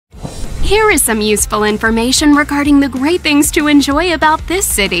Here is some useful information regarding the great things to enjoy about this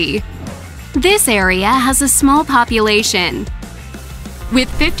city. This area has a small population, with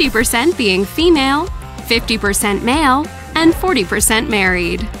 50% being female, 50% male, and 40%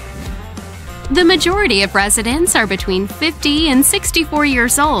 married. The majority of residents are between 50 and 64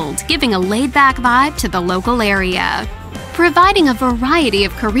 years old, giving a laid-back vibe to the local area. Providing a variety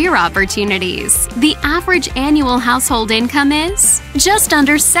of career opportunities, the average annual household income is just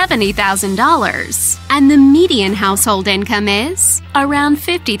under $70,000, and the median household income is around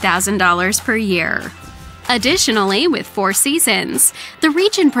 $50,000 per year. Additionally, with 4 seasons, the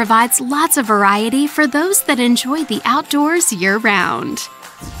region provides lots of variety for those that enjoy the outdoors year-round.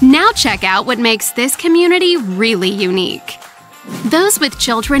 Now check out what makes this community really unique. Those with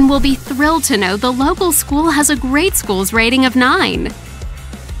children will be thrilled to know the local school has a great schools rating of 9.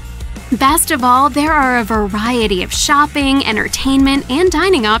 Best of all, there are a variety of shopping, entertainment, and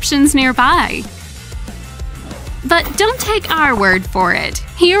dining options nearby. But don't take our word for it.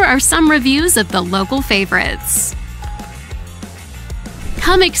 Here are some reviews of the local favorites.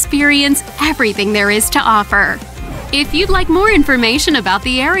 Come experience everything there is to offer. If you'd like more information about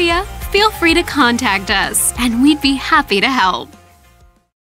the area, feel free to contact us, and we'd be happy to help.